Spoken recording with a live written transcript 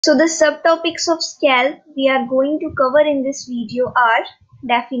So the subtopics of SCALP we are going to cover in this video are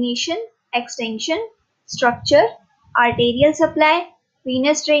definition, extension, structure, arterial supply,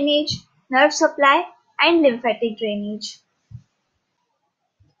 venous drainage, nerve supply, and lymphatic drainage.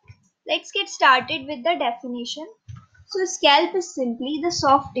 Let's get started with the definition. So scalp is simply the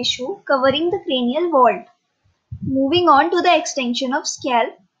soft tissue covering the cranial vault. Moving on to the extension of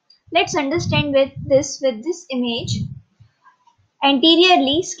scalp, let's understand with this image.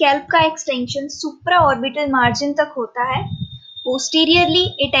 Anteriorly, scalp का extension supraorbital margin तक होता है.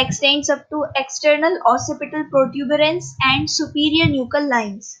 Posteriorly, it extends up to external occipital protuberance and superior nuchal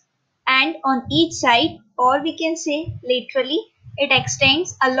lines. And on each side, or we can say laterally, it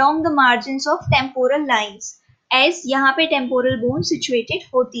extends along the margins of temporal lines, as यहाँ पे temporal bone situated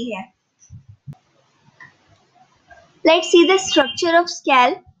होती है. Let's see the structure of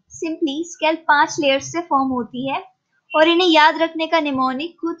scalp. Simply, scalp 5 layers से form होती है और इन्हें याद रखने का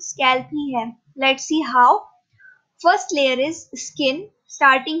निमोनिक खुद scalp ही है. Let's see how. First layer is skin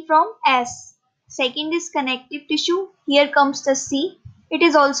starting from S. Second is connective tissue. Here comes the C. It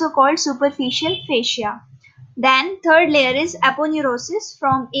is also called superficial fascia. Then third layer is aponeurosis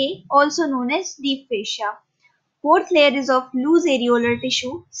from A, also known as deep fascia. Fourth layer is of loose areolar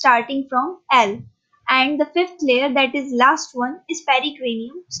tissue starting from L. And the fifth layer, that is last one, is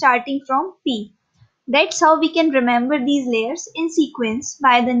pericranium starting from P. That's how we can remember these layers in sequence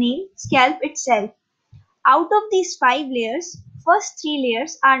by the name scalp itself. Out of these 5 layers, first 3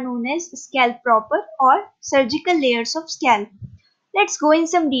 layers are known as scalp proper or surgical layers of scalp. Let's go in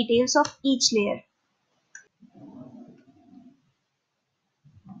some details of each layer.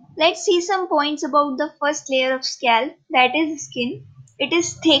 Let's see some points about the first layer of scalp, that is skin. It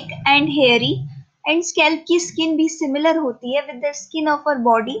is thick and hairy. And scalp की skin भी similar होती है with the skin of our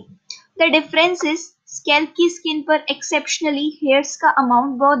body. The difference is scalp की skin पर exceptionally hairs का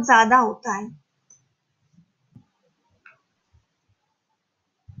amount बहुत ज़्यादा होता है.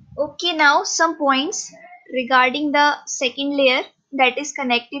 Okay, now some points regarding the second layer, that is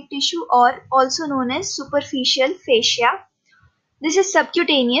connective tissue or also known as superficial fascia. This is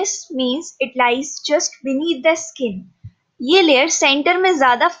subcutaneous, means it lies just beneath the skin. ये layer centre में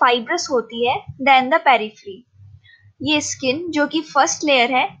ज्यादा fibrous होती है then the periphery. ये skin जो कि first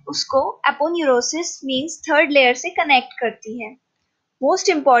layer है उसको एपोन्यूरोसिस मींस थर्ड लेयर से कनेक्ट करती है. Most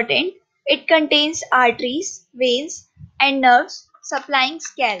important, it contains arteries, veins and nerves supplying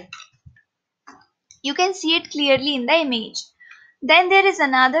scalp. You can see it clearly in the image. Then there is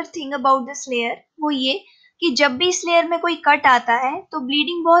another thing about this layer, वो ये कि जब भी इस layer में कोई कट आता है तो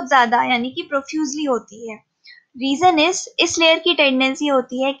ब्लीडिंग बहुत ज्यादा यानी कि प्रोफ्यूजली होती है. रीजन इज इस लेयर की टेंडेंसी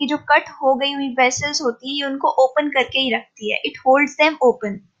होती है कि जो कट हो गई हुई वेसल्स होती है ये उनको ओपन करके ही रखती है. It holds them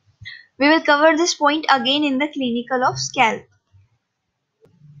open. We will cover this point again in the clinical of scalp.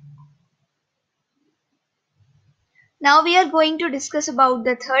 Now we are going to discuss about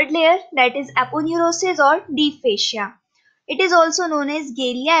the third layer, that is aponeurosis or deep fascia. It is also known as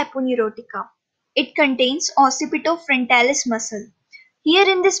Galea aponeurotica. It contains occipitofrontalis muscle. Here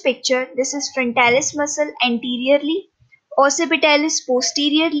in this picture, this is frontalis muscle anteriorly, occipitalis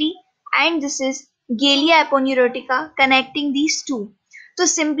posteriorly, and this is Galea aponeurotica connecting these two. तो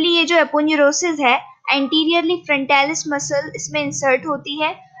simply ये जो aponeurosis है, anteriorly frontalis muscle इसमें insert होती है,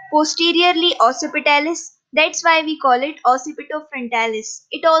 posteriorly occipitalis. That's why we call it occipitofrontalis.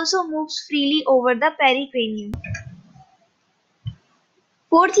 It also moves freely over the pericranium.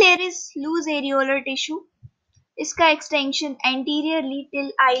 Fourth layer is loose areolar tissue. इसका extension anteriorly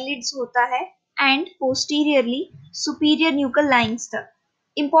till eyelids होता है and posteriorly superior nuchal lines तक.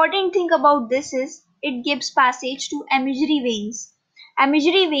 Important thing about this is it gives passage to एमिजरी veins.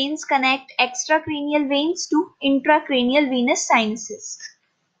 एमिजरी veins connect एक्स्ट्राक्रैनियल veins to intracranial venous sinuses.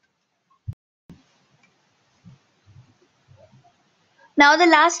 Now the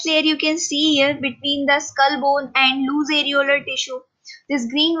last layer you can see here between the skull bone and loose areolar tissue. This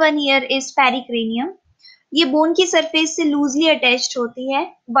green one here is pericranium. ये bone की surface से loosely attached होती है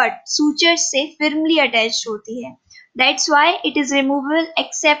but sutures से फिर्मली attached होती है. That's why it is removable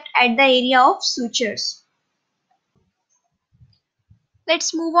accept at the area of sutures.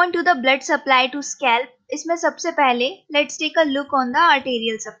 Let's move on to the blood supply to scalp. इसमें सबसे पहले let's take a look on the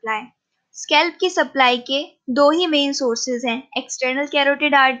arterial supply. Scalp की supply के दो ही main sources हैं. External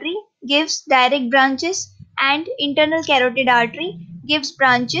carotid artery gives direct branches and internal carotid artery gives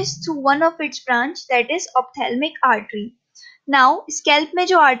branches through one of its branch, that is ophthalmic artery. Now scalp में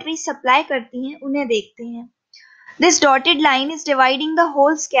जो arteries supply करती हैं उन्हें देखते हैं. This dotted line is dividing the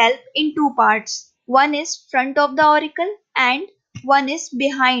whole scalp in two parts. One is front of the auricle and one is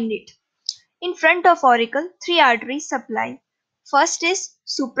behind it. In front of auricle, 3 arteries supply. First is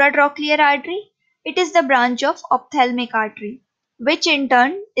supratrochlear artery. It is the branch of ophthalmic artery, which in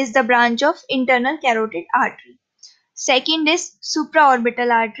turn is the branch of internal carotid artery. Second is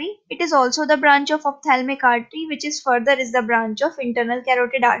supraorbital artery. It is also the branch of ophthalmic artery, which is further is the branch of internal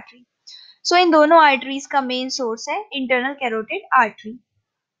carotid artery. So इन दोनों arteries का main source है internal carotid artery.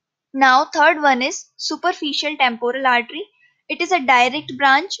 Now third one is superficial temporal artery. It is a direct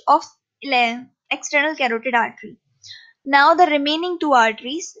branch of external carotid artery. Now the remaining two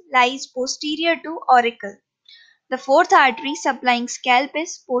arteries lies posterior to auricle. The fourth artery supplying scalp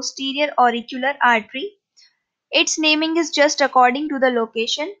is posterior auricular artery. Its naming is just according to the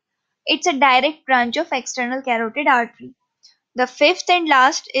location. It's a direct branch of external carotid artery. The fifth and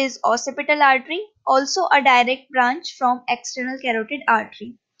last is occipital artery, also a direct branch from external carotid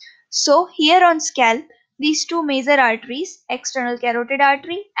artery. So here on scalp, these two major arteries, external carotid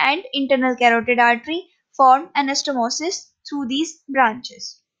artery and internal carotid artery, form anastomosis through these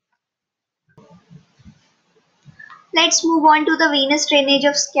branches. Let's move on to the venous drainage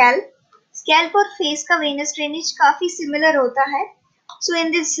of scalp. Scalp और face का venous drainage काफी similar होता है. So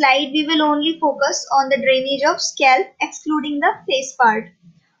in this slide, we will only focus on the drainage of scalp, excluding the face part.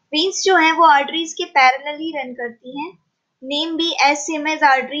 Veins जो हैं वो arteries के parallel ही run करती हैं. Name भी as same as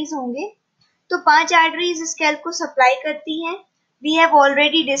arteries होंगे. तो 5 arteries scalp को supply करती हैं. We have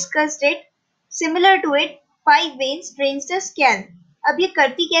already discussed it. Similar to it, 5 veins drains the scalp. अब ये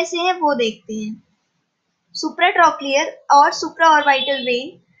करती कैसे हैं वो देखते हैं. सुप्राट्रोक्लियर और सुप्राऑर्बिटल वेन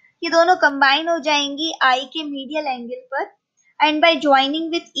ये दोनों कंबाइन हो जाएंगी आई के मीडियल एंगल पर and by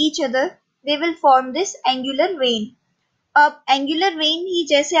joining with each other they will form this angular when. अब एंगुलर वेन ही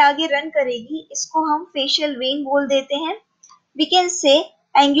जैसे आगे रन करेगी इसको हम फेशियल वेन बोल देते हैं. We can say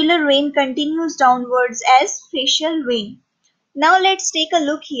angular when continues downwards as facial vein. Now let's take a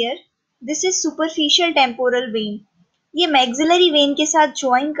look here. This is superficial temporal when. ये मैक्सिलरी वेन के साथ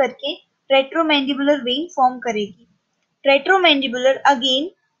ज्वाइन करके रेट्रोमैंडिबुलर वेन फॉर्म करेगी. रेट्रोमैंडिबुलर अगेन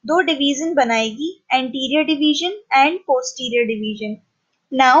दो डिवीजन बनाएगी, anterior division and posterior division.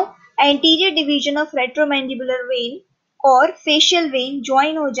 Now anterior division of रेट्रोमैंडिबुलर when और facial vein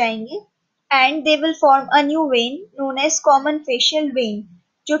join हो जाएंगे and they will form a new when known as common facial vein,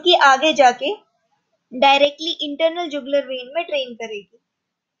 जो कि आगे जाके डायरेक्टली इंटरनल जुगुलर वेन में ड्रेन करेगी.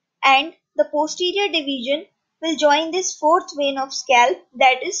 And the posterior division will join this fourth vein of scalp,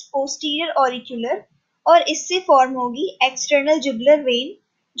 that is posterior auricular, और इससे form होगी external jugular vein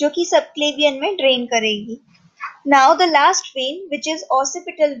जो कि subclavian में ड्रेन करेगी. Now the last vein which is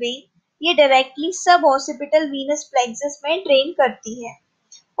occipital vein, ये डायरेक्टली suboccipital venous plexus में drain करती है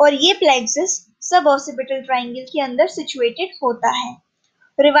और ये plexus suboccipital triangle के अंदर situated होता है.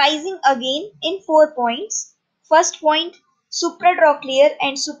 Revising again in 4 points. First point, supratrochlear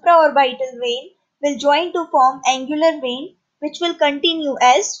and supraorbital vein will join to form angular vein which will continue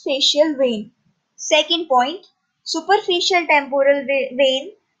as facial vein. Second point, superficial temporal vein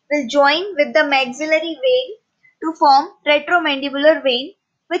will join with the maxillary vein to form retromandibular vein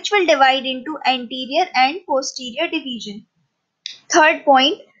which will divide into anterior and posterior division. Third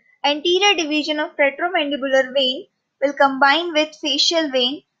point, anterior division of retromandibular vein will combine with facial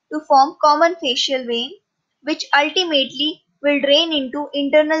vein to form common facial vein, which ultimately will drain into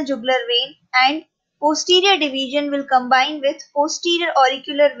internal jugular vein, and posterior division will combine with posterior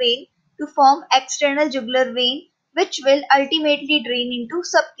auricular vein to form external jugular vein, which will ultimately drain into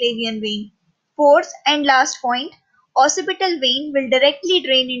subclavian vein. Fourth and last point, occipital vein will directly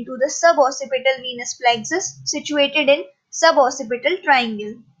drain into the suboccipital venous plexus situated in suboccipital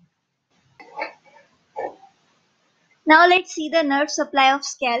triangle. Now let's see the nerve supply of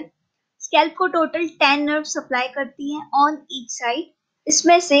scalp. Scalp को total 10 nerve supply करती हैं on each side.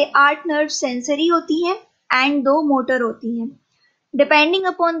 इसमें से 8 nerve sensory होती हैं and 2 motor होती हैं. Depending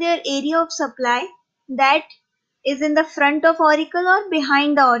upon their area of supply, that is in the front of auricle or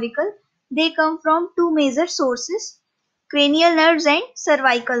behind the auricle, they come from two major sources, cranial nerves and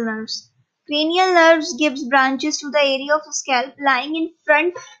cervical nerves. Cranial nerves gives branches to the area of scalp lying in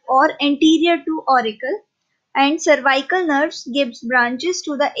front or anterior to auricle, and cervical nerves gives branches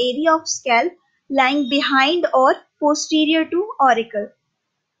to the area of scalp lying behind or posterior to auricle.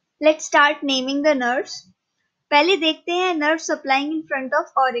 Let's start naming the nerves. पहले देखते हैं nerve supplying in front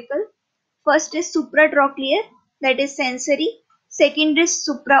of auricle. First is supratrochlear, that is sensory. Second is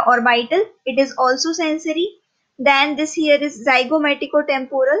supraorbital, it is also sensory. Then this here is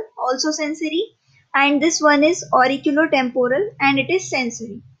zygomaticotemporal, also sensory. And this one is auriculotemporal and it is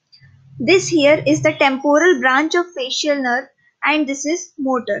sensory. This here is the temporal branch of facial nerve and this is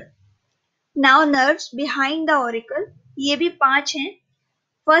motor. Now nerves behind the auricle, ये भी 5 हैं.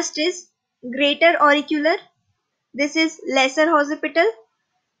 First is greater auricular, This is lesser occipital.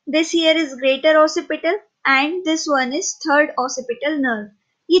 This here is greater occipital and this one is third occipital nerve.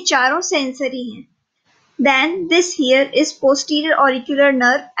 ये चारों sensory हैं. Then this here is posterior auricular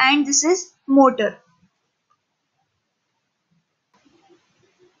nerve and this is motor.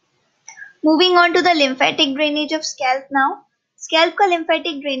 Moving on to the lymphatic drainage of scalp now. Scalp का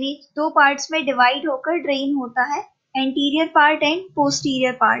lymphatic drainage दो parts में divide होकर drain होता है, anterior part and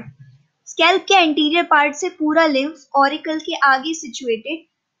posterior part. Scalp के anterior part से पूरा lymph auricle के आगे situated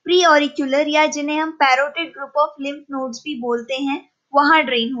pre-auricular या जिन्हें हम parotid group of lymph nodes भी बोलते हैं वहां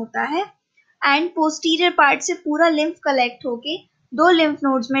drain होता है and posterior part से पूरा lymph collect होके दो lymph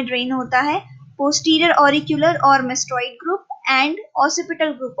nodes में drain होता है, posterior auricular और mastoid group and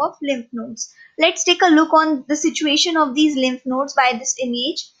occipital group of lymph nodes. Let's take a look on the situation of these lymph nodes by this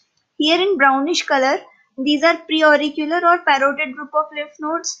image. Here in brownish color, these are preauricular or parotid group of lymph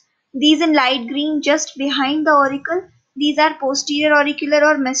nodes. These in light green just behind the auricle, these are posterior auricular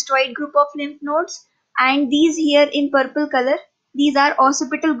or mastoid group of lymph nodes. And these here in purple color, these are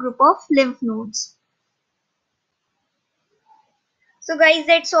occipital group of lymph nodes. So guys,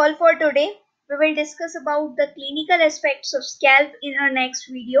 that's all for today. We will discuss about the clinical aspects of scalp in our next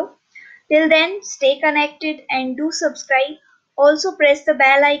video. Till then, stay connected and do subscribe. Also press the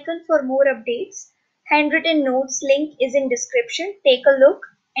bell icon for more updates. Handwritten notes link is in description. Take a look.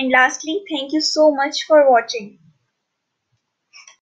 And lastly, thank you so much for watching.